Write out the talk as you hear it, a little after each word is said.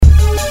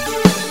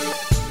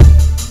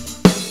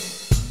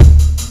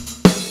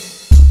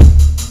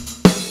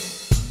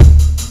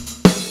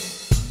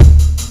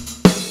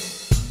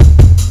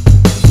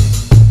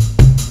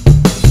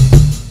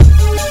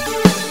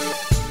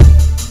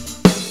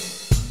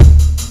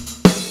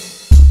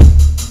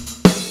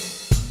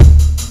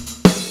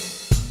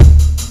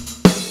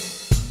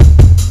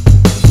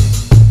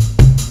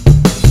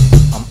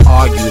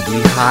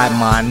hide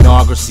my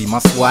inauguracy, my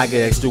swagger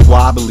extra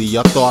wobbly.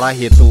 I thought I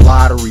hit the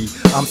lottery.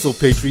 I'm so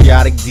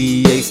patriotic,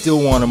 DEA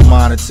still wanna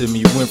monitor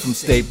me. Went from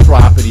state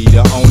property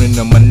to owning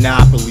a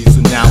monopoly,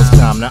 so now it's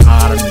time to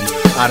honor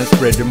me. I done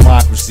spread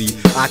democracy,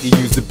 I can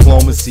use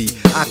diplomacy,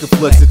 I can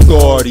flex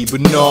authority,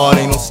 but no, it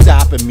ain't no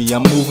stopping me.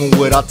 I'm moving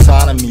with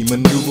autonomy,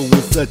 maneuver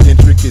with such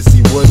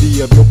intricacy, worthy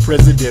of your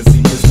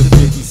presidency, Mr.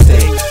 50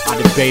 State. I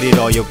debated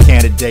all your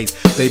candidates,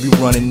 they be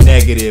running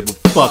negative, but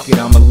fuck it,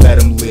 I'ma let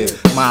them live.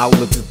 My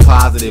outlook is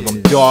positive,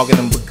 I'm dogging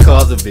them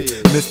because of it.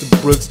 Mr.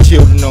 Brooks'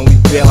 children only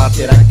bailout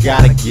that I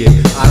gotta give.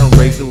 I done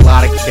raised a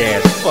lot of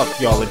cash, fuck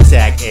y'all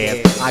attack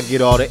ass. I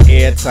get all the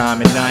airtime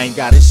and I ain't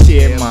gotta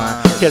share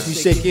mine. Catch me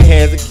shaking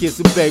hands and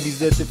kissing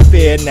babies at the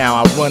fair now.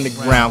 I run the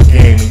ground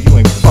game and you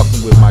ain't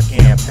fucking with my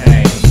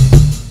campaign.